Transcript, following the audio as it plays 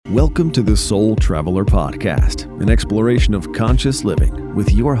Welcome to the Soul Traveler Podcast, an exploration of conscious living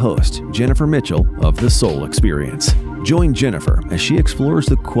with your host, Jennifer Mitchell of The Soul Experience. Join Jennifer as she explores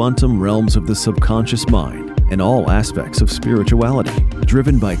the quantum realms of the subconscious mind and all aspects of spirituality.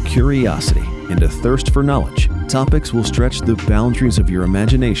 Driven by curiosity and a thirst for knowledge, topics will stretch the boundaries of your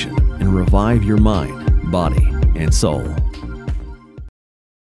imagination and revive your mind, body, and soul.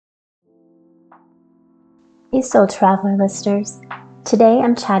 Hey Soul Traveler listeners. Today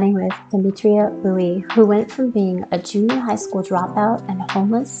I'm chatting with Demetria, Buie, who went from being a junior high school dropout and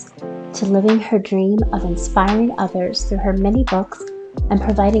homeless to living her dream of inspiring others through her many books and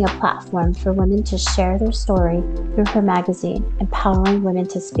providing a platform for women to share their story through her magazine, Empowering Women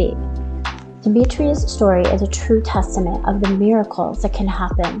to Speak. Demetria's story is a true testament of the miracles that can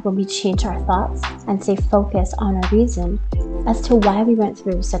happen when we change our thoughts and stay focused on our reason as to why we went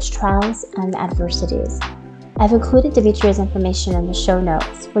through such trials and adversities. I've included Demetria's information in the show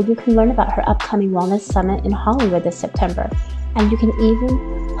notes, where you can learn about her upcoming Wellness Summit in Hollywood this September, and you can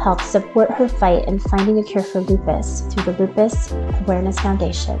even help support her fight in finding a cure for lupus through the Lupus Awareness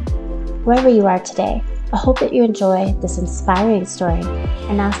Foundation. Wherever you are today, I hope that you enjoy this inspiring story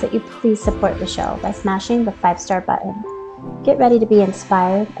and ask that you please support the show by smashing the 5-star button. Get ready to be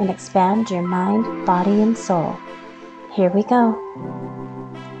inspired and expand your mind, body, and soul. Here we go.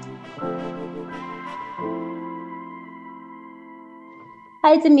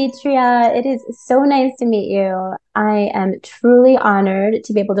 Hi, Demetria. It is so nice to meet you. I am truly honored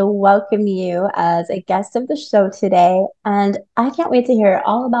to be able to welcome you as a guest of the show today. And I can't wait to hear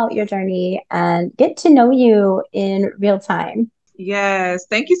all about your journey and get to know you in real time. Yes.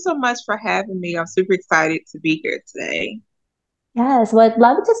 Thank you so much for having me. I'm super excited to be here today. Yes, well, I'd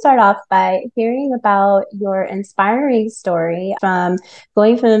love to start off by hearing about your inspiring story from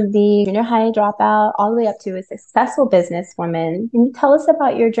going from the junior high dropout all the way up to a successful businesswoman. Can you tell us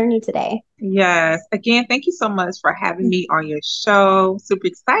about your journey today? Yes. Again, thank you so much for having me on your show. Super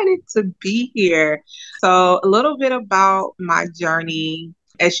excited to be here. So a little bit about my journey.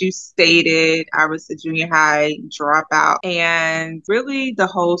 As you stated, I was a junior high dropout, and really the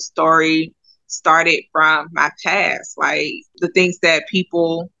whole story started from my past, like the things that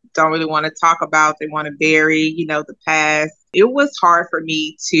people don't really want to talk about. They want to bury, the past. It was hard for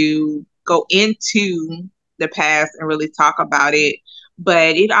me to go into the past and really talk about it.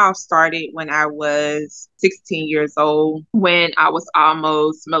 But it all started when I was 16 years old, when I was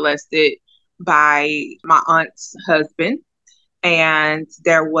almost molested by my aunt's husband. And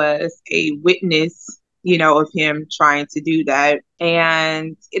there was a witness of him trying to do that.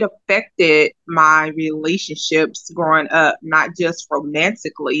 And it affected my relationships growing up, not just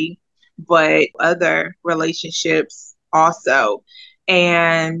romantically, but other relationships also.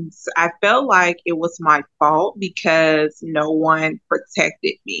 And I felt like it was my fault because no one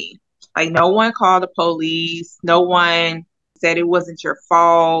protected me. Like, no one called the police, no one said it wasn't your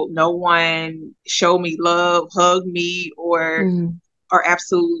fault, no one showed me love, hugged me, or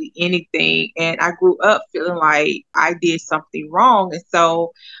absolutely anything. And I grew up feeling like I did something wrong. And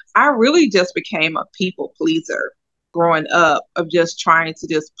so I really just became a people pleaser growing up, of just trying to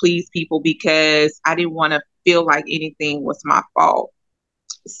just please people because I didn't want to feel like anything was my fault.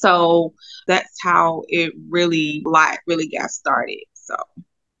 So that's how it really got started. So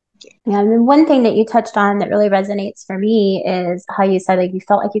yeah, and one thing that you touched on that really resonates for me is how you said like you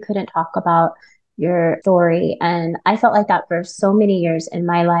felt like you couldn't talk about your story. And I felt like that for so many years in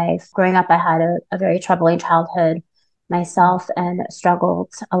my life. Growing up, I had a very troubling childhood myself and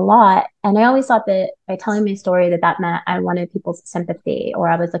struggled a lot. And I always thought that by telling my story that meant I wanted people's sympathy, or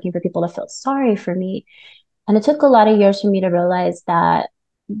I was looking for people to feel sorry for me. And it took a lot of years for me to realize that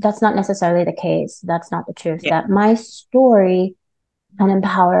that's not necessarily the case. That's not the truth. Yeah. That my story can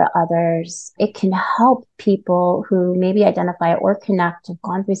empower others. It can help people who maybe identify or connect, have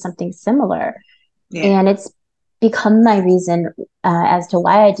gone through something similar. Yeah. And it's become my reason as to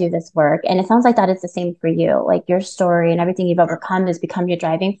why I do this work. And it sounds like that is the same for you. Like your story and everything you've overcome has become your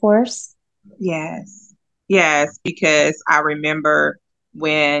driving force. Yes. Yes, because I remember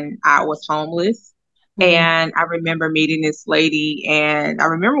when I was homeless, and I remember meeting this lady, and I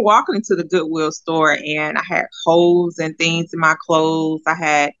remember walking into the Goodwill store, and I had holes and things in my clothes. I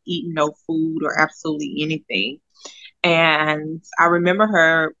had eaten no food or absolutely anything. And I remember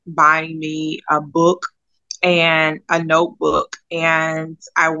her buying me a book and a notebook, and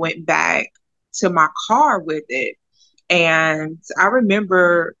I went back to my car with it. And I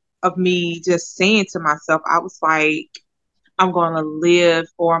remember of me just saying to myself, I was like, I'm going to live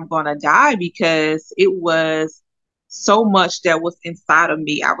or I'm going to die, because it was so much that was inside of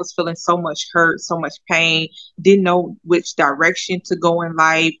me. I was feeling so much hurt, so much pain, didn't know which direction to go in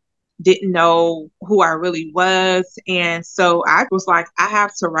life, didn't know who I really was. And so I was like, I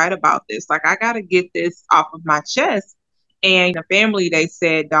have to write about this. Like, I got to get this off of my chest. And the family, they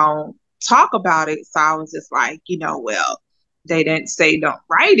said, don't talk about it. So I was just like, well, they didn't say don't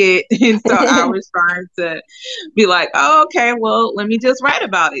write it. And so I was trying to be like, oh, okay, well, let me just write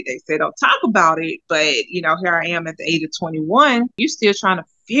about it. They said don't talk about it. But, here I am at the age of 21, you're still trying to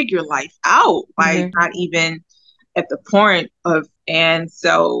figure life out, like not even at the point of, and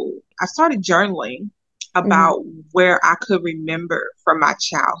so I started journaling about where I could remember from my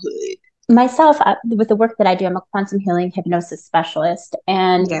childhood. Myself, with the work that I do, I'm a quantum healing hypnosis specialist.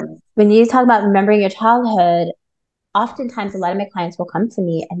 And Yes. when you talk about remembering your childhood, oftentimes a lot of my clients will come to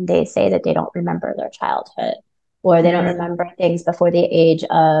me and they say that they don't remember their childhood, or they don't remember things before the age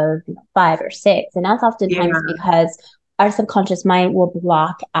of 5 or 6. And that's oftentimes because our subconscious mind will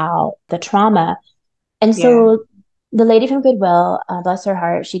block out the trauma. And so the lady from Goodwill, bless her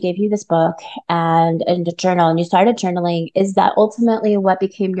heart, she gave you this book and a journal, and you started journaling. Is that ultimately what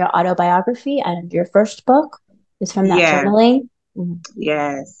became your autobiography and your first book is from that journaling?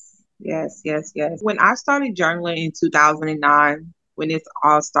 Yes. When I started journaling in 2009, when this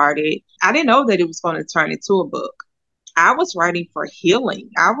all started, I didn't know that it was going to turn into a book. I was writing for healing.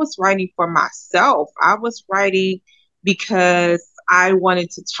 I was writing for myself. I was writing because I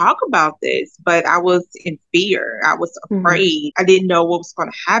wanted to talk about this, but I was in fear. I was afraid. I didn't know what was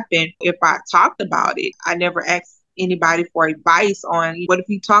going to happen if I talked about it. I never asked anybody for advice on what if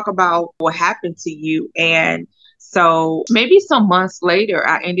you talk about what happened to you. And so maybe some months later,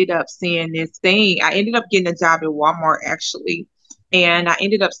 I ended up seeing this thing. I ended up getting a job at Walmart, actually. And I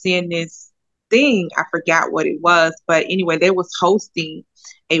ended up seeing this thing. I forgot what it was. But anyway, they was hosting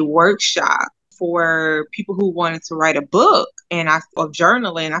a workshop for people who wanted to write a book of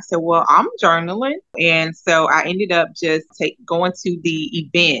journaling. I said, well, I'm journaling. And so I ended up just going to the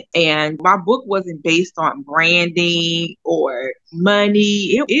event, and my book wasn't based on branding or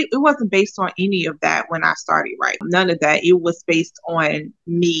money. It wasn't based on any of that when I started writing. None of that. It was based on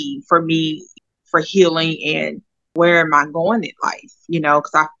me, for healing and where am I going in life,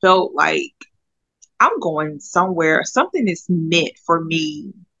 because I felt like I'm going somewhere. Something is meant for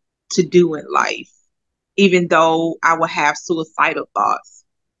me to do in life, even though I would have suicidal thoughts.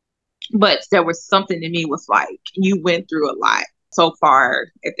 But there was something in me was like, you went through a lot so far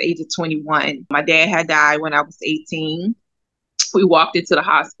at the age of 21. My dad had died when I was 18. We walked into the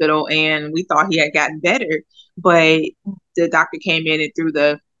hospital and we thought he had gotten better, but the doctor came in and threw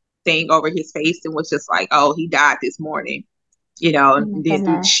the thing over his face and was just like, oh, he died this morning, and then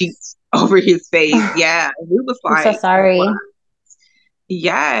threw sheets over his face. Yeah. And we was like, I'm so sorry. what?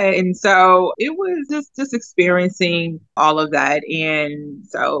 Yeah. And so it was just experiencing all of that. And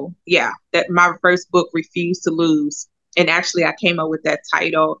so, that my first book, Refuse to Lose. And actually I came up with that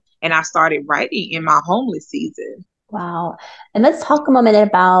title and I started writing in my homeless season. Wow. And let's talk a moment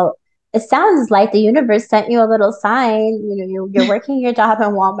about, it sounds like the universe sent you a little sign. You're working your job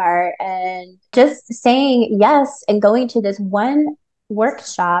in Walmart and just saying yes and going to this one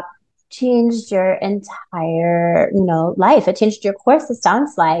workshop changed your entire, life. It changed your course, it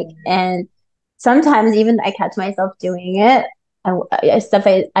sounds like. And sometimes even I catch myself doing it. Stuff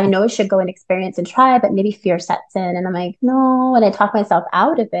I know I should go and experience and try, but maybe fear sets in and I'm like, no, and I talk myself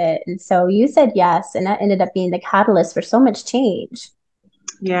out of it. And so you said yes, and that ended up being the catalyst for so much change.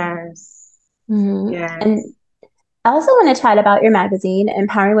 Yes. Yes. And I also want to chat about your magazine,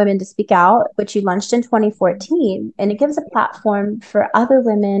 Empowering Women to Speak Out, which you launched in 2014. And it gives a platform for other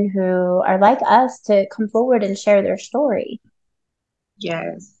women who are like us to come forward and share their story.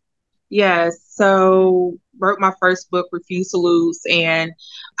 Yes. So wrote my first book, Refuse to Lose. And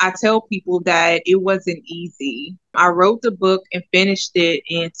I tell people that it wasn't easy. I wrote the book and finished it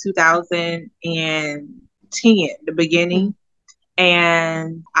in 2010, the beginning.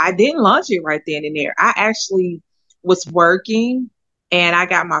 And I didn't launch it right then and there. I actually was working and I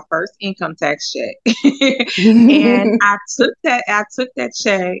got my first income tax check. And I took that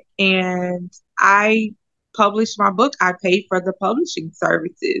check and I published my book. I paid for the publishing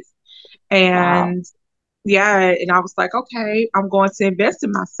services. And and I was like, okay, I'm going to invest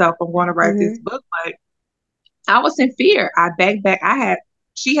in myself. I'm going to write this book. But I was in fear. I backed back.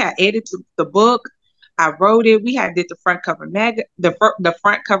 She had edited the book. I wrote it. We had did the front cover the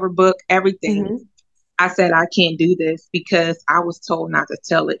front cover book, everything. I said, I can't do this because I was told not to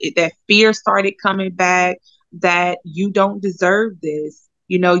tell it. That fear started coming back that you don't deserve this.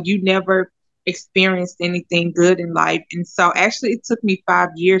 You never experienced anything good in life. And so actually it took me 5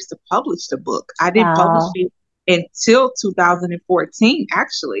 years to publish the book. I didn't publish it until 2014,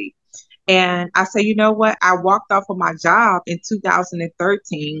 actually. And I said, you know what? I walked off of my job in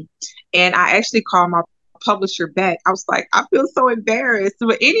 2013, and I actually called my publisher back. I was like, I feel so embarrassed.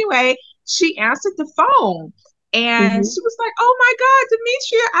 But anyway, she answered the phone and Mm-hmm. she was like, oh my God,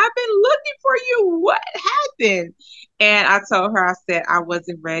 Demetria, I've been looking for you. What happened? And I told her, I said, I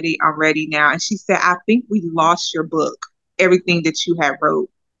wasn't ready. I'm ready now. And she said, I think we lost your book, everything that you had wrote.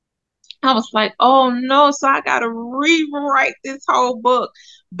 I was like, oh no, so I gotta rewrite this whole book.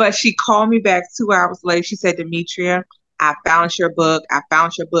 But she called me back 2 hours later. She said, Demetria, I found your book. I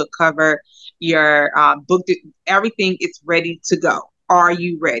found your book cover. Your book, everything is ready to go. Are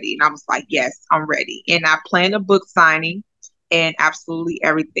you ready? And I was like, yes, I'm ready. And I planned a book signing and absolutely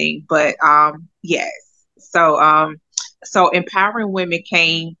everything. But yes. So so empowering women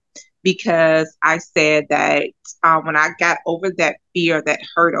came because I said that when I got over that fear, that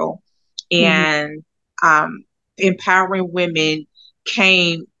hurdle, Mm-hmm. and um, empowering women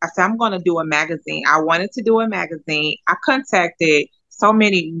came. I said, I'm going to do a magazine. I wanted to do a magazine. I contacted so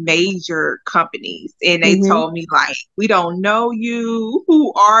many major companies and they Mm-hmm. told me like, we don't know you.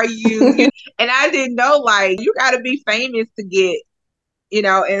 Who are you? And I didn't know like you got to be famous to get,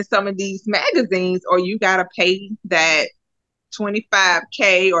 in some of these magazines, or you got to pay that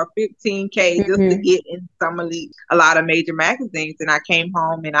 25K or 15K just to Mm-hmm. get in some of a lot of major magazines. And I came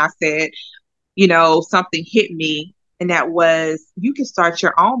home and I said, something hit me, and that was, you can start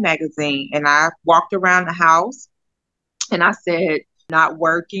your own magazine. And I walked around the house and I said, not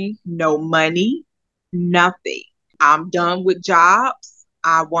working, no money, nothing. I'm done with jobs.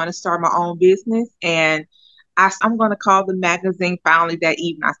 I want to start my own business. And I'm going to call the magazine finally that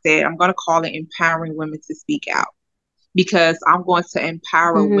evening. I said, I'm going to call it Empowering Women to Speak Out, because I'm going to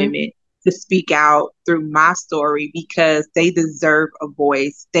empower Mm-hmm. women to speak out through my story, because they deserve a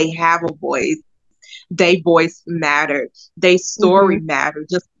voice. They have a voice. They voice mattered. They story Mm-hmm. mattered,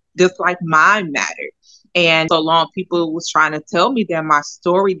 just like mine mattered. And so long people was trying to tell me that my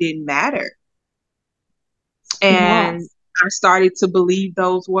story didn't matter. And Yes. I started to believe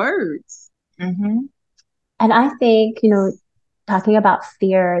those words. And I think, talking about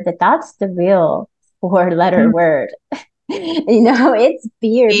fear, that's the real four-letter Mhm. word. It's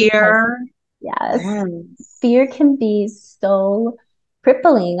fear because, Fear. yes, Yes. fear can be so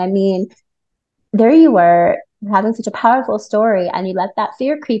crippling. I mean, there you were having such a powerful story and you let that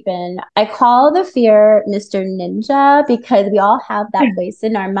fear creep in. I call the fear Mr. Ninja because we all have that voice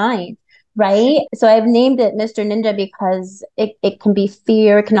in our mind, right? So I've named it Mr. Ninja because it can be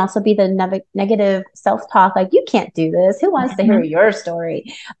fear, it can also be the negative self-talk, like you can't do this. Who wants to hear Mhm. your story?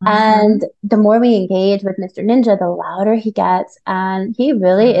 And Mhm. the more we engage with Mr. Ninja, the louder he gets, and he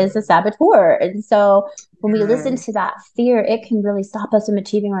really is a saboteur. And so when we listen to Yes. that fear, it can really stop us from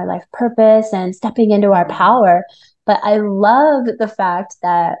achieving our life purpose and stepping into our Mhm. power. But I love the fact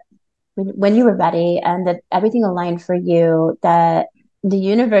that when you were ready and that everything aligned for you, that the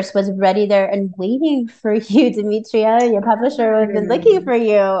universe was ready there and waiting for you, Demetria. Your publisher has been looking for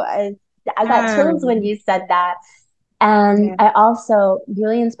you. I got chills when Yes. you said that. And Yes. I also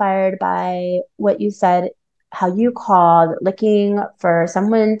really inspired by what you said, how you called looking for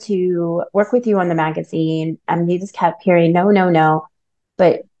someone to work with you on the magazine, and you just kept hearing no, no, no.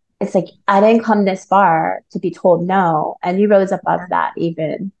 But it's like, I didn't come this far to be told no. And you rose above that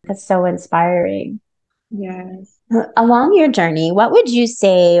even. That's so inspiring. Yes. Along your journey, what would you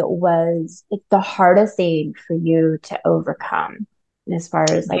say was like the hardest thing for you to overcome as far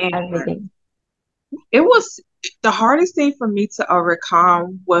as like Man, everything? it was the hardest thing for me to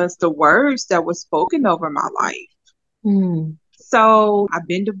overcome was the words that were spoken over my life. Mm, So I've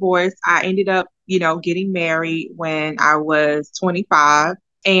been divorced. I ended up, getting married when I was 25,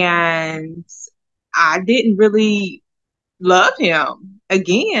 and I didn't really love him.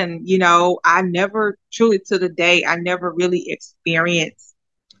 Again, I never truly, to the day, I never really experienced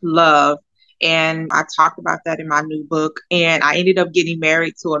love. And I talked about that in my new book. And I ended up getting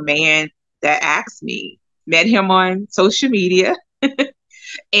married to a man that asked me, met him on social media,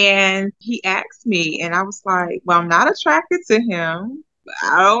 and he asked me, and I was like, well, I'm not attracted to him.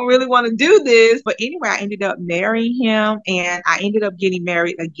 I don't really want to do this. But anyway, I ended up marrying him, and I ended up getting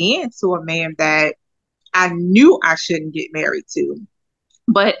married again to a man that I knew I shouldn't get married to.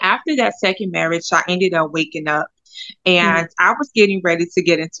 But after that second marriage, I ended up waking up mm, and I was getting ready to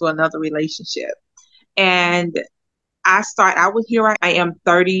get into another relationship. And I was here, I am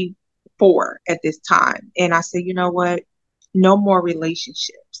 34 at this time. And I said, you know what? No more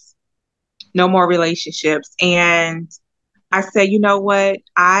relationships. No more relationships. And I said, you know what?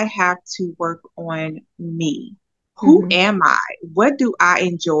 I have to work on me. Who mhm, am I? What do I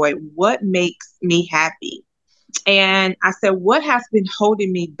enjoy? What makes me happy? And I said, what has been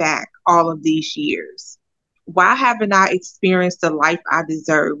holding me back all of these years? Why haven't I experienced the life I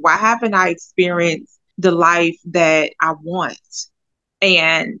deserve? Why haven't I experienced the life that I want?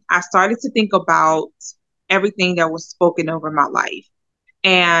 And I started to think about everything that was spoken over my life.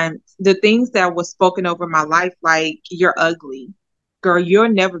 And the things that was spoken over my life, like, you're ugly, girl, you'll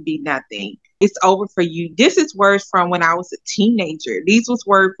never be nothing. It's over for you. This is words from when I was a teenager. These was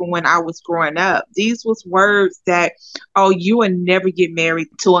words from when I was growing up. These was words that, oh, you will never get married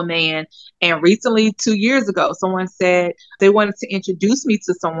to a man. And recently, 2 years ago, someone said they wanted to introduce me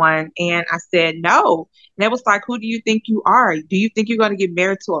to someone. And I said, no. And it was like, who do you think you are? Do you think you're going to get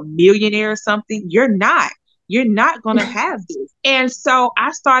married to a millionaire or something? You're not. You're not going to have this. And so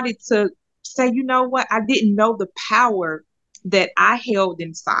I started to say, you know what? I didn't know the power that I held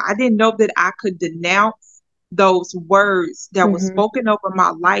inside. I didn't know that I could denounce those words that were Mm-hmm. spoken over my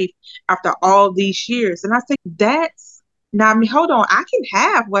life after all these years. And I said, that's now, I mean, hold on. I can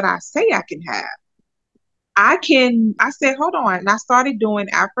have what I say I can have. I said, hold on. And I started doing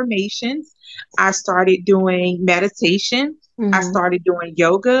affirmations. I started doing meditation. I Mm-hmm. started doing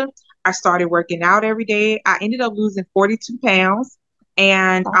yoga. I started working out every day. I ended up losing 42 pounds,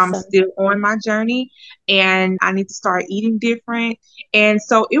 and I'm Awesome. still on my journey, and I need to start eating different. And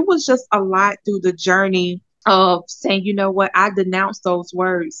so it was just a lot through the journey of saying, you know what, I denounced those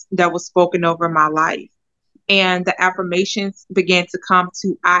words that was spoken over my life, and the affirmations began to come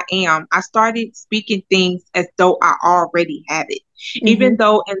to I am. I started speaking things as though I already have it. Mm-hmm. Even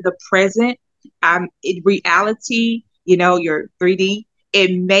though in the present, in reality, your 3D,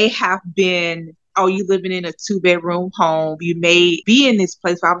 it may have been, oh, you living in a 2 bedroom home. You may be in this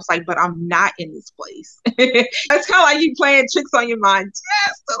place. But I was like, but I'm not in this place. It's kind of like you playing tricks on your mind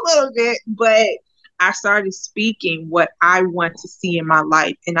just a little bit, but I started speaking what I want to see in my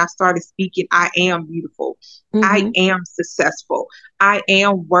life. And I started speaking, I am beautiful. I Mm-hmm. am successful. I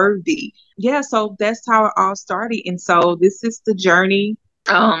am worthy. Yeah, so that's how it all started. And so this is the journey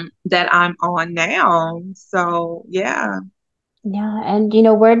that I'm on now. So yeah. Yeah, and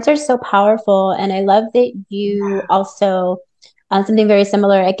words are so powerful, and I love that you also something very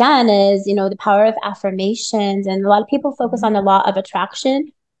similar again is the power of affirmations, and a lot of people focus on the law of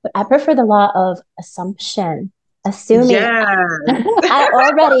attraction, but I prefer the law of assumption, assuming Yes. I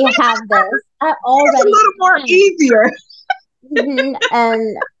already have this, I It's a already little more can. easier.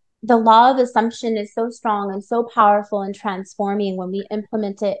 And the law of assumption is so strong and so powerful and transforming when we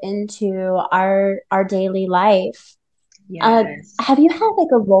implement it into our daily life. Yes. Have you had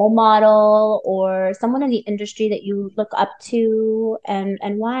like a role model or someone in the industry that you look up to, and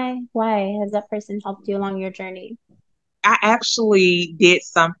why? Why has that person helped you along your journey? I actually did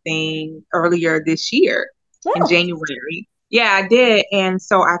something earlier this year in Oh. January. Yeah, I did. And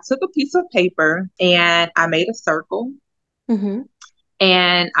so I took a piece of paper and I made a circle Mm-hmm.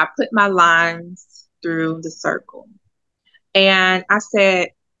 and I put my lines through the circle. And I said,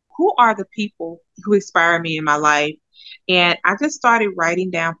 who are the people who inspire me in my life? And I just started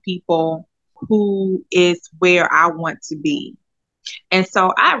writing down people who is where I want to be. And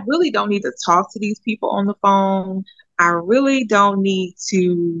so I really don't need to talk to these people on the phone. I really don't need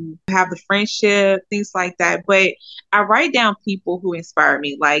to have the friendship, things like that. But I write down people who inspire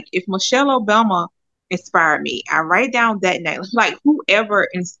me. Like if Michelle Obama inspired me, I write down that name. Like whoever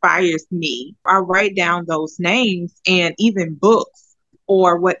inspires me, I write down those names and even books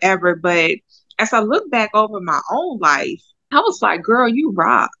or whatever. But as I look back over my own life, I was like, girl, you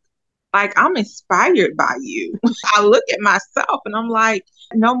rock. Like I'm inspired by you. I look at myself and I'm like,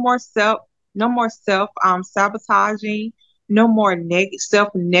 no more self, no more self sabotaging, no more self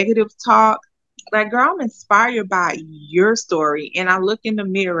negative talk. Like, girl, I'm inspired by your story. And I look in the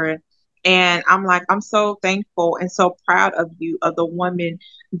mirror and I'm like, I'm so thankful and so proud of you, of the woman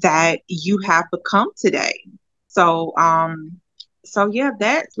that you have become today. So so yeah,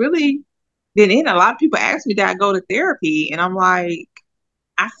 that's really been it. A lot of people ask me that I go to therapy and I'm like,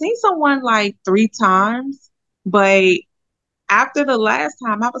 I've seen someone like 3 times, but after the last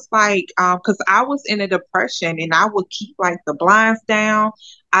time, I was like, because I was in a depression and I would keep like the blinds down.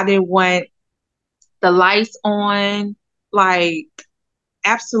 I didn't want the lights on, like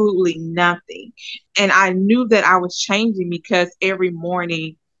absolutely nothing. And I knew that I was changing because every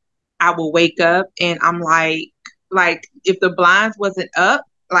morning I would wake up and I'm like if the blinds wasn't up,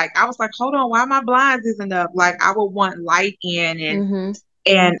 like I was like, hold on, why my blinds isn't up? Like I would want light in Mm-hmm.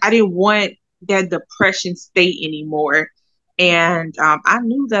 and I didn't want that depression state anymore. And I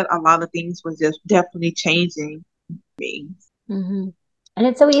knew that a lot of things were just definitely changing me. Mm-hmm. And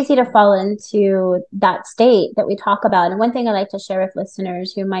it's so easy to fall into that state that we talk about. And one thing I like to share with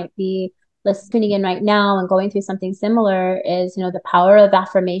listeners who might be tuning in right now and going through something similar is, the power of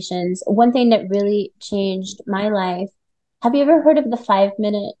affirmations. One thing that really changed my life. Have you ever heard of the 5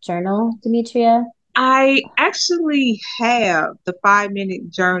 minute journal, Demetria? I actually have the 5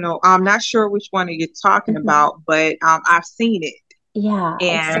 minute journal. I'm not sure which one are you talking Mhm. about, but I've seen it Yeah.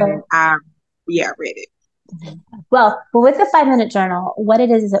 and yeah, I read it. Well, with the 5 minute journal, what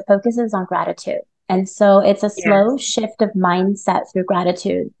it is it focuses on gratitude. And so it's a slow Yes. shift of mindset through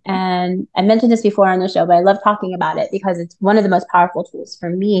gratitude. And I mentioned this before on the show, but I love talking about it because it's one of the most powerful tools for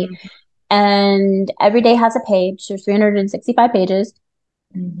me. Mm-hmm. And every day has a page. There's 365 pages.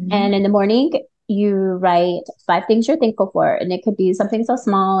 Mm-hmm. And in the morning, you write 5 things you're thankful for. And it could be something so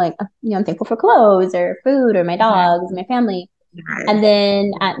small like, I'm thankful for clothes or food or my Yes. dogs, my family. And Yes.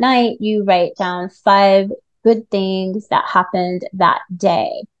 then at night, you write down 5 good things that happened that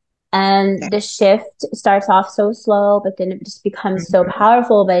day. And Yes. the shift starts off so slow, but then it just becomes so Mm-hmm.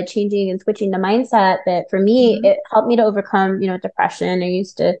 powerful by changing and switching the mindset that for me, Mm-hmm. it helped me to overcome, depression. I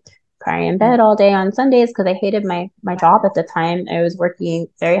used to cry in Mm-hmm. bed all day on Sundays because I hated my job at the time. I was working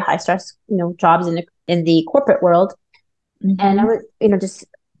very high stress, jobs in the corporate world. And I Mm-hmm. was, just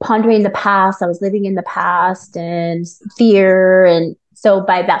pondering the past. I was living in the past and fear. And so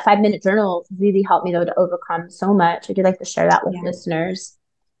by that 5 minute journal really helped me though to overcome so much. I do like to share that with Yes. listeners.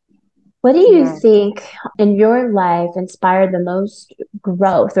 What do you Yes. think in your life inspired the most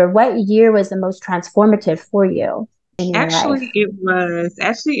growth, or what year was the most transformative for you in your life?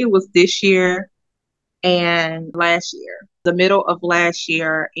 Actually it was this year and last year, the middle of last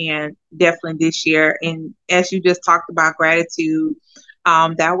year, and definitely this year. And as you just talked about gratitude,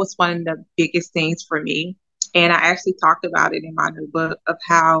 that was one of the biggest things for me. And I actually talked about it in my new book of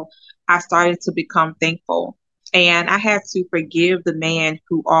how I started to become thankful. And I had to forgive the man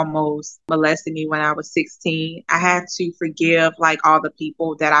who almost molested me when I was 16. I had to forgive like all the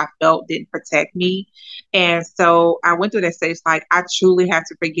people that I felt didn't protect me. And so I went through that stage like I truly had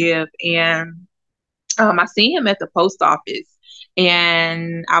to forgive. And I seen him at the post office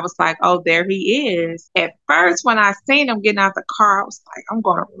and I was like, oh, there he is. At first, when I seen him getting out the car, I was like, I'm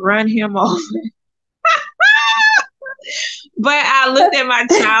going to run him over. But I looked at my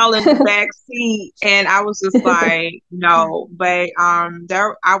child in the back seat and I was just like, no. But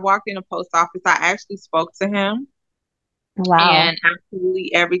there I walked in the post office. I actually spoke to him Wow. and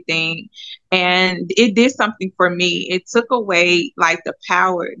absolutely everything. And it did something for me. It took away like the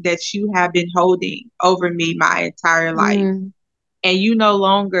power that you have been holding over me my entire life. Mm, And you no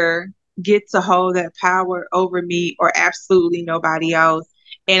longer get to hold that power over me or absolutely nobody else.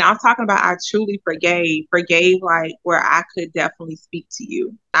 And I'm talking about I truly forgave like where I could definitely speak to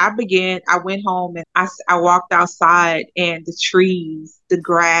you. I went home and I walked outside and the trees, the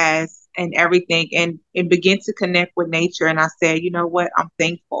grass and everything and began to connect with nature. And I said, you know what? I'm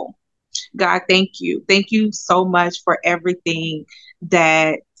thankful. God, thank you. Thank you so much for everything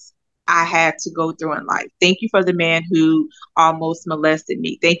that I had to go through in life. Thank you for the man who almost molested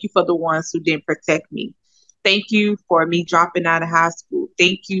me. Thank you for the ones who didn't protect me. Thank you for me dropping out of high school.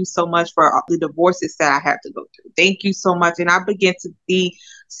 Thank you so much for all the divorces that I had to go through. Thank you so much. And I began to be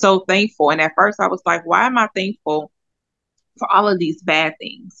so thankful. And at first I was like, why am I thankful for all of these bad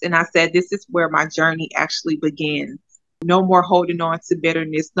things? And I said, this is where my journey actually begins. No more holding on to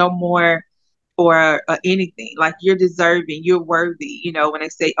bitterness. No more or anything. Like you're deserving, you're worthy. When they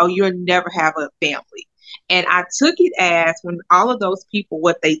say, "Oh, you'll never have a family," and I took it as when all of those people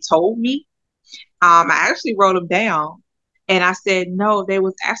what they told me. I actually wrote them down, and I said, "No, they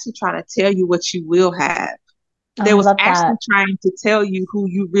was actually trying to tell you what you will have. oh, They I was love actually that. trying to tell you who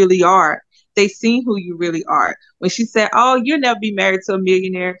you really are." They seen who you really are. When she said, "Oh, you'll never be married to a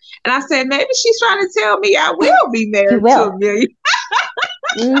millionaire," and I said, maybe she's trying to tell me I will be You married to a will. millionaire.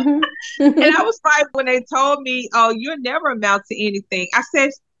 Hmm. And I was like, when they told me, "Oh, you'll never amount to anything," I said,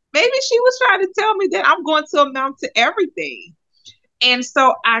 maybe she was trying to tell me that I'm going to amount to everything. And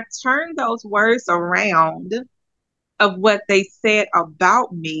so I turned those words around of what they said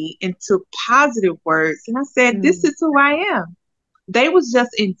about me into positive words. And I said, this Mm-hmm. is who I am. They was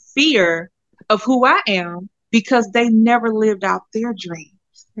just in fear of who I am because they never lived out their dream.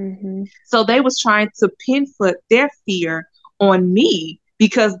 So they was trying to pinfoot their fear on me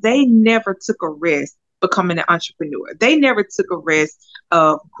because they never took a risk becoming an entrepreneur. They never took a risk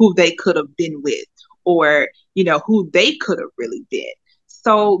of who they could have been with or, who they could have really been.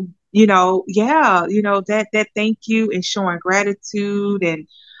 So, yeah, that thank you and showing gratitude and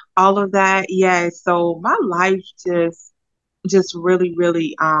all of that. Yeah. So my life just really,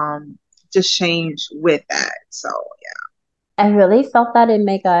 really just changed with that. So I really felt that in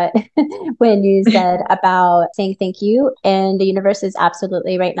my gut when you said about saying thank you. And the universe is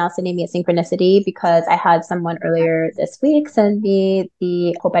absolutely right now sending me a synchronicity because I had someone earlier this week send me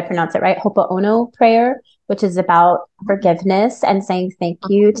the, hope I pronounce it right, Hopo'ono prayer, which is about forgiveness and saying thank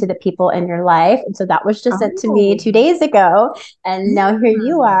you to the people in your life. And so that was just sent to me Oh, 2 days ago. And now here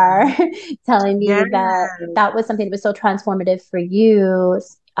you are telling yeah, me that that was something that was so transformative for you,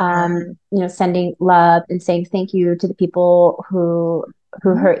 yeah. sending love and saying thank you to the people who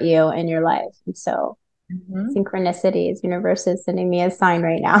Mhm. hurt you in your life. And so Mhm. synchronicities, universe is sending me a sign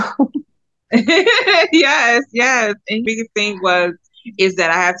right now. Yes, yes. And biggest thing is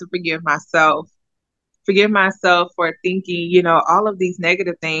that I have to forgive myself for thinking, all of these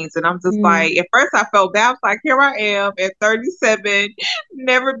negative things. And I'm just Mm, like, at first I felt bad. I was like, here I am at 37,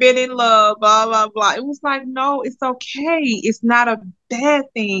 never been in love, blah, blah, blah. It was like, no, it's okay. It's not a bad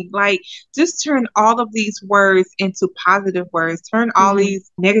thing. Like, just turn all of these words into positive words, turn all mhm,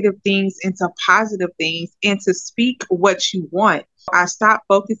 these negative things into positive things, and to speak what you want. I stopped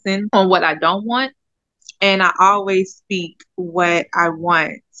focusing on what I don't want, and I always speak what I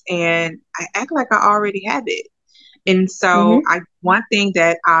want, and I act like I already have it. And so mhm, one thing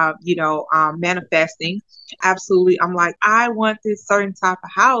that manifesting, absolutely, I'm like, I want this certain type of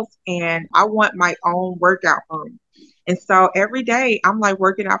house, and I want my own workout room. And so every day I'm like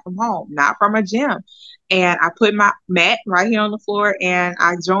working out from home, not from a gym. And I put my mat right here on the floor, and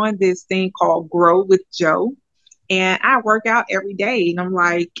I joined this thing called Grow with Joe, and I work out every day. And I'm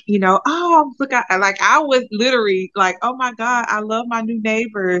like, oh, look, I was literally like, oh my God, I love my new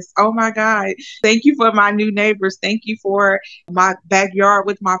neighbors. Oh my God. Thank you for my new neighbors. Thank you for my backyard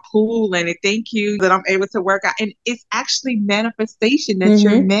with my pool. And thank you that I'm able to work out. And it's actually manifestation that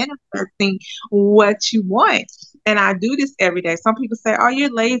you're mhm. manifesting what you want. And I do this every day. Some people say, oh,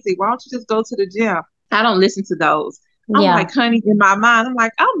 you're lazy. Why don't you just go to the gym? I don't listen to those. I'm Yeah. like, honey, in my mind, I'm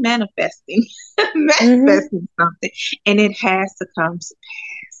like, I'm manifesting, Mhm. manifesting something, and it has to come to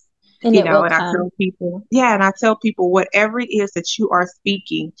pass. And it will And I come. tell people, yeah, and I tell people, whatever it is that you are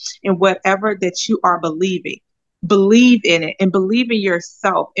speaking and whatever that you are believing, believe in it and believe in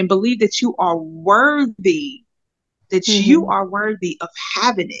yourself and believe that you Mhm. are worthy of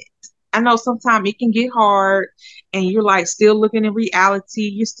having it. I know sometimes it can get hard and you're like still looking in reality,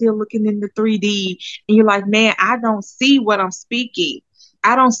 you're still looking in the 3D, and you're like, man, I don't see what I'm speaking.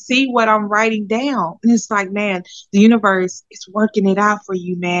 I don't see what I'm writing down. And it's like, man, the universe is working it out for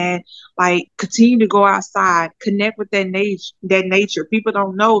you, man. Like, continue to go outside, connect with that nature. People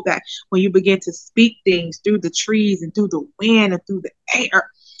don't know that when you begin to speak things through the trees and through the wind and through the air.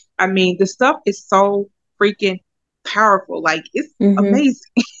 I mean, the stuff is so freaking powerful. Like, it's Mhm.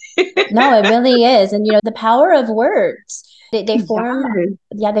 amazing. No, it really is. And the power of words. They form, Yes.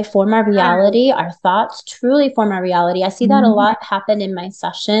 yeah, they form our Yes. reality. Our thoughts truly form our reality. I see that a Mhm. lot happen in my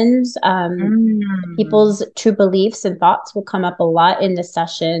sessions. Mm. People's true beliefs and thoughts will come up a lot in the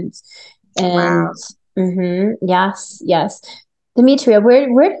sessions. And Wow. yes, yes. Demetria, where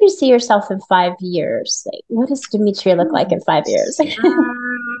do you see yourself in 5 years? Like, what does Demetria look like Mm. in 5 years?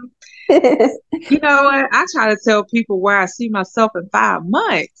 Um, you know what? I try to tell people where I see myself in 5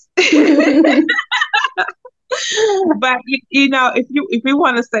 months. But if you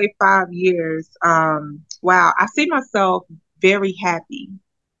want to say 5 years, wow, I see myself very happy,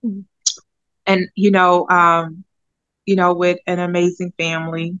 and with an amazing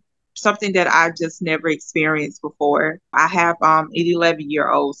family, something that I just never experienced before. I have an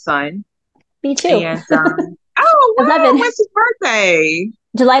 11-year-old son, Me too. and oh wow, 11, when's his birthday?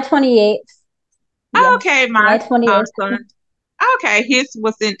 July 28th. Yes, Okay, July my 28th. son. Okay, his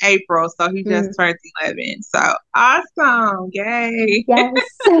was in April, so he just Mm, turned 11. So awesome. Yay. yes.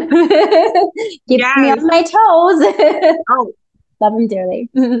 Keeps me Yes. on my toes. Oh, Love him dearly.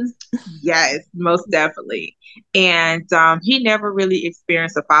 yes, most definitely. And he never really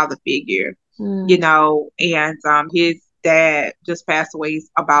experienced a father figure, Mm. and his dad just passed away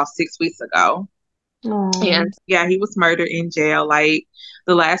about 6 weeks ago. Oh. And yeah, he was murdered in jail. Like,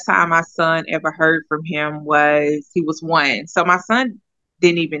 the last time my son ever heard from him was he was 1. So my son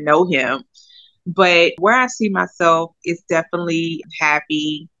didn't even know him. But where I see myself is definitely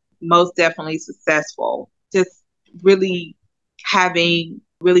happy, most definitely successful. Just really having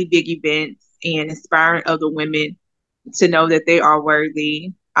really big events and inspiring other women to know that they are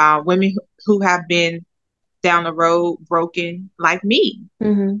worthy. Women who have been down the road broken like me,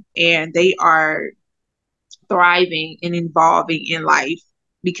 Hmm. and they are thriving and evolving in life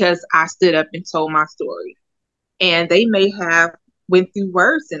because I stood up and told my story. And they may have went through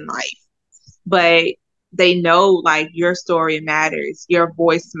worse in life, but they know, like, your story matters, your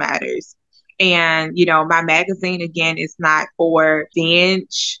voice matters. And, my magazine, again, is not for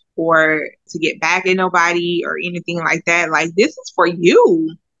binge or to get back at nobody or anything like that. Like, this is for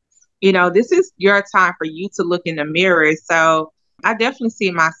you. This is your time for you to look in the mirror. So I definitely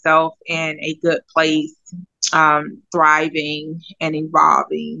see myself in a good place, thriving and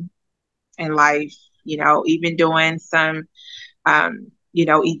evolving in life, even doing some,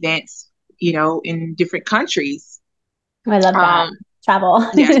 events, in different countries. I love that. Um, Travel.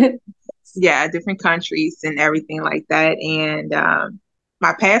 yeah, yeah, different countries and everything like that. And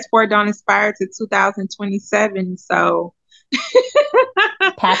my passport don't expire to 2027. So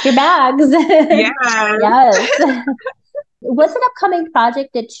Pack your bags. yes. Yes. What's an upcoming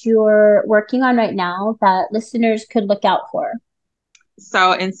project that you're working on right now that listeners could look out for?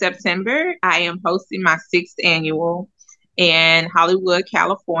 So in September, I am hosting my sixth annual in Hollywood,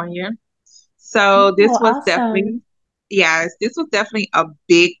 California. So Oh, this was definitely, awesome. yes, this was definitely a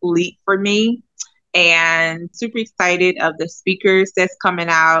big leap for me, and super excited of the speakers that's coming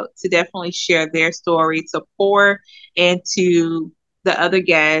out to definitely share their story, to pour into the other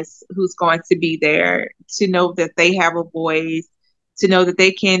guests who's going to be there, to know that they have a voice, to know that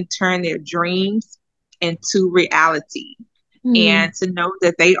they can turn their dreams into reality, Hmm. and to know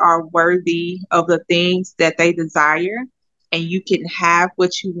that they are worthy of the things that they desire, and you can have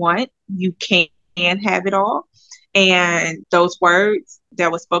what you want. You can have it all. And those words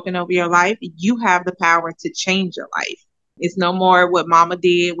that were spoken over your life, you have the power to change your life. It's no more what mama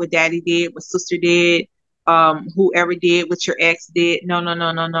did, what daddy did, what sister did, whoever did, what your ex did. No, no,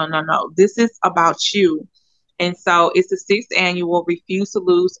 no, no, no, no, no. This is about you. And so it's the sixth annual Refuse to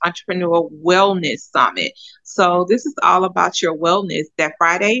Lose Entrepreneurial Wellness Summit. So this is all about your wellness. That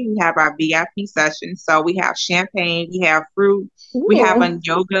Friday, we have our VIP session. So we have champagne, we have fruit, we have a Ooh,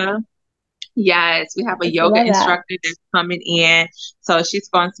 yoga. Yes, we have a I yoga love that. instructor that's coming in. So she's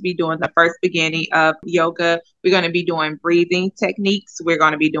going to be doing the first beginning of yoga. We're going to be doing breathing techniques. We're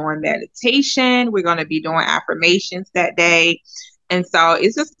going to be doing meditation. We're going to be doing affirmations that day. And so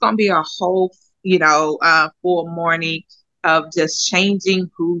it's just going to be a whole, full morning of just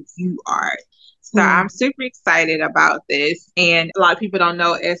changing who you are. So Hmm. I'm super excited about this. And a lot of people don't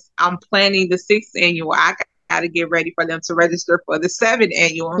know, as I'm planning the sixth annual, I got to get ready for them to register for the seventh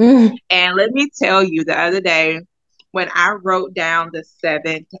annual. Mm. And let me tell you, the other day when I wrote down the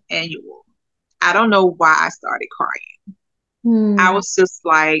seventh annual, I don't know why I started crying. I Hmm. was just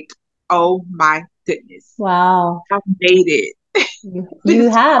like, oh my goodness, Wow. I made it You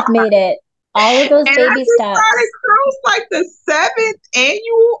this have far. made it. All of those And I baby just started steps. close like the seventh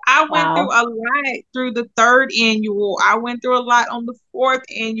annual. I went through Wow. a lot through the third annual. I went through a lot on the fourth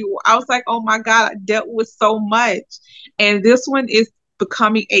annual. I was like, oh my God, I dealt with so much. And this one is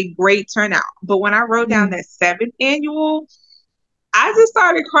becoming a great turnout. But when I wrote down Hmm. that seventh annual, I just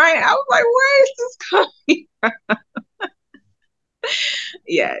started crying. I was like, where is this coming?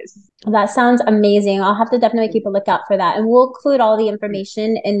 Yes. That sounds amazing. I'll have to definitely keep a lookout for that. And we'll include all the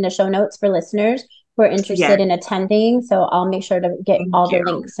information in the show notes for listeners who are interested Yes. in attending. So I'll make sure to get Thank all the you.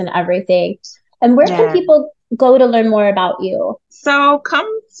 links and everything. And where can Yeah. people go to learn more about you? So come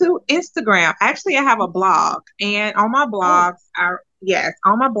to Instagram. Actually, I have a blog, and on my Oh, blogs,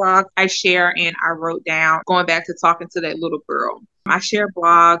 I share, and I wrote down, going back to talking to that little girl. I share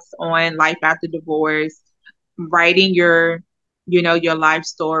blogs on life after divorce, writing your life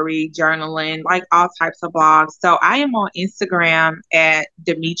story, journaling, like all types of blogs. So I am on Instagram at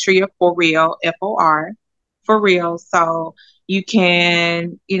Demetria for real, FOR for real. So you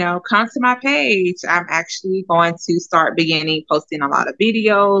can, come to my page. I'm actually going to start beginning posting a lot of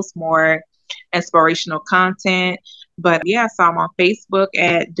videos, more inspirational content. But yeah, so I'm on Facebook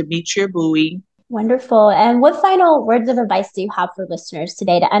at Demetria Buie. wonderful. And what final words of advice do you have for listeners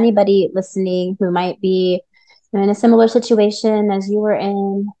today, to anybody listening who might be in a similar situation as you were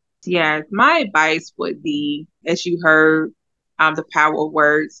in? Yeah, my advice would be, as you heard, the power of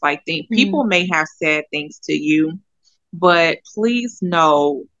words. Like, Mm, people may have said things to you, but please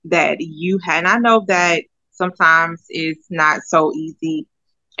know that you had. And I know that sometimes it's not so easy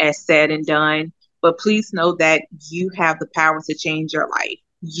as said and done, but please know that you have the power to change your life.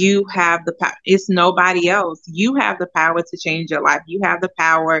 You have the power. It's nobody else. You have the power to change your life. You have the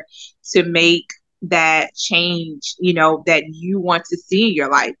power to make that change, that you want to see in your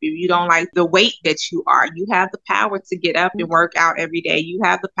life. If you don't like the weight that you are, you have the power to get up and work out every day. You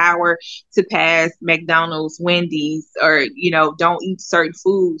have the power to pass McDonald's, Wendy's, or, don't eat certain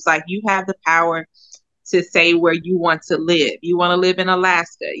foods. Like, you have the power to say where you want to live. You want to live in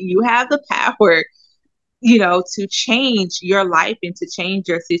Alaska. You have the power, to change your life and to change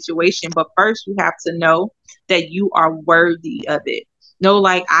your situation. But first, you have to know that you are worthy of it. Know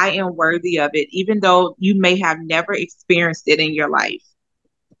like I am worthy of it, even though you may have never experienced it in your life.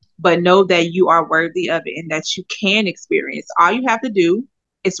 But know that you are worthy of it and that you can experience. All you have to do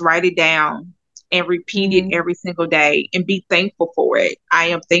is write it down and repeat it every single day and be thankful for it. I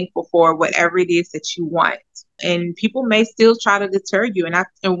am thankful for whatever it is that you want. And people may still try to deter you.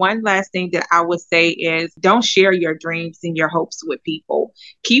 And one last thing that I would say is don't share your dreams and your hopes with people.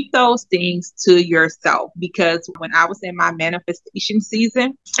 Keep those things to yourself, because when I was in my manifestation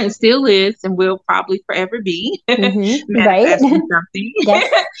season, and still is and will probably forever be, Right? manifesting something.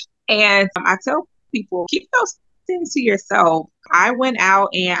 Yes. And I tell people, keep those things to yourself. I went out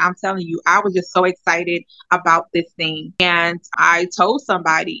and I'm telling you, I was just so excited about this thing. And I told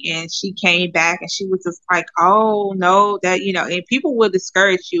somebody and she came back and she was just like, oh no, that, and people will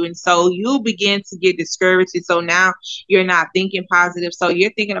discourage you. And so you begin to get discouraged. And so now you're not thinking positive. So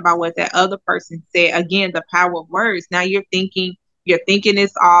you're thinking about what that other person said. Again, the power of words. Now you're thinking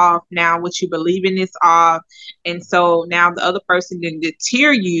it's off. Now what you believe in is off. And so now the other person didn't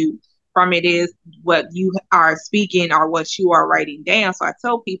deter you from it is what you are speaking or what you are writing down. So I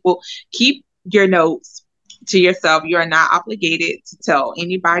tell people, keep your notes to yourself. You are not obligated to tell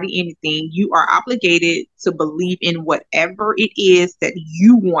anybody anything. You are obligated to believe in whatever it is that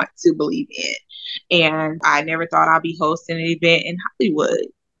you want to believe in. And I never thought I'd be hosting an event in Hollywood.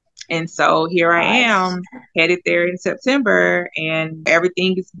 And so here I am headed there in September and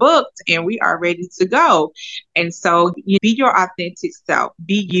everything is booked and we are ready to go. And so you be your authentic self,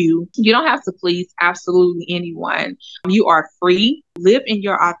 be you. You don't have to please absolutely anyone. You are free. Live in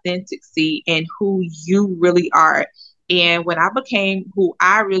your authenticity and who you really are. And when I became who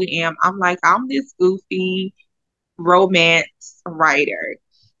I really am, I'm this goofy romance writer.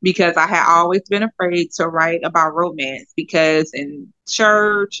 Because I had always been afraid to write about romance because in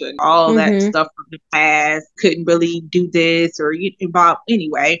church and all that stuff from the past, couldn't really do this or involve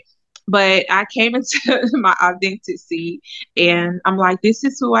anyway. But I came into my authenticity and I'm like, this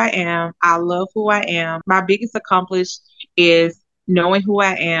is who I am. I love who I am. My biggest accomplishment is knowing who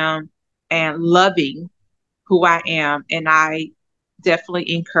I am and loving who I am. And I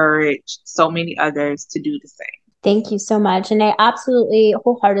definitely encourage so many others to do the same. Thank you so much. And I absolutely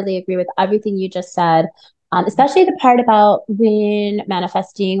wholeheartedly agree with everything you just said, especially the part about when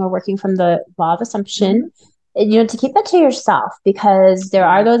manifesting or working from the law of assumption, to keep that to yourself, because there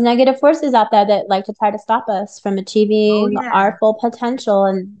are those negative forces out there that like to try to stop us from achieving our full potential,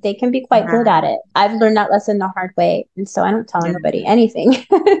 and they can be quite good at it. I've learned that lesson the hard way. And so I don't tell anybody anything.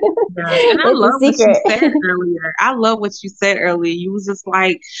 And I love what you said earlier. I love what you said earlier. You was just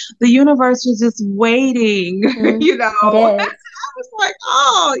like, the universe was just waiting, It is. I was like,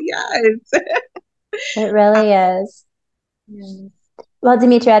 oh, yes. It really is. Yes. Well,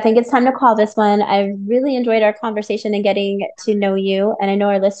 Demetria, I think it's time to call this one. I really enjoyed our conversation and getting to know you. And I know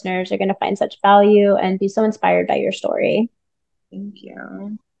our listeners are going to find such value and be so inspired by your story. Thank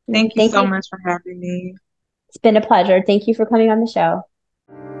you. Thank you so much for having me. It's been a pleasure. Thank you for coming on the show.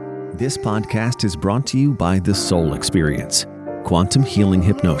 This podcast is brought to you by The Soul Experience, Quantum Healing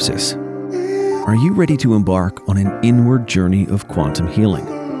Hypnosis. Are you ready to embark on an inward journey of quantum healing?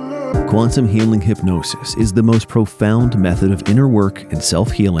 Quantum healing hypnosis is the most profound method of inner work and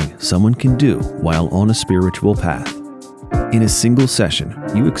self-healing someone can do while on a spiritual path. In a single session,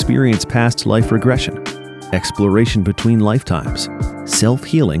 you experience past life regression, exploration between lifetimes,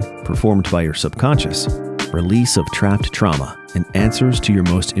 self-healing performed by your subconscious, release of trapped trauma, and answers to your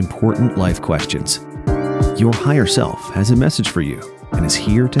most important life questions. Your higher self has a message for you and is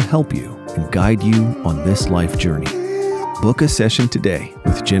here to help you and guide you on this life journey. Book a session today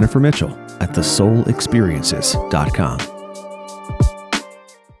with Jennifer Mitchell at thesoulexperiences.com.